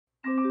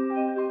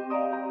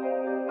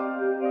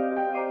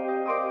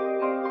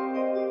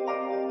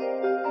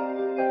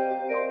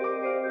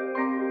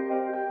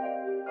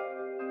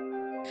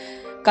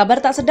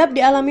Kabar tak sedap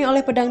dialami oleh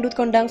pedangdut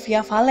kondang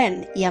Via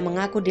Vallen. Ia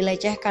mengaku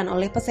dilecehkan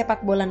oleh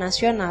Pesepak Bola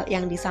Nasional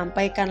yang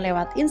disampaikan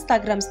lewat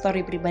Instagram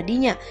story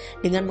pribadinya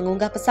dengan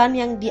mengunggah pesan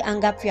yang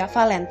dianggap Via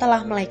Vallen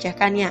telah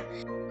melecehkannya.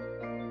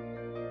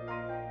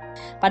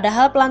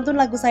 Padahal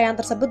pelantun lagu sayang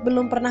tersebut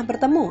belum pernah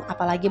bertemu,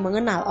 apalagi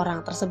mengenal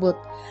orang tersebut.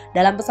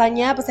 Dalam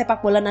pesannya,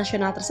 Pesepak Bola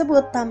Nasional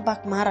tersebut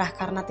tampak marah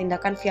karena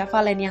tindakan Via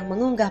Vallen yang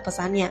mengunggah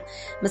pesannya.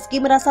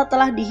 Meski merasa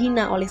telah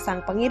dihina oleh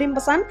sang pengirim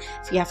pesan,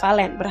 Via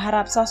Vallen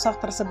berharap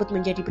sosok tersebut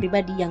menjadi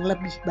pribadi yang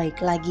lebih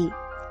baik lagi.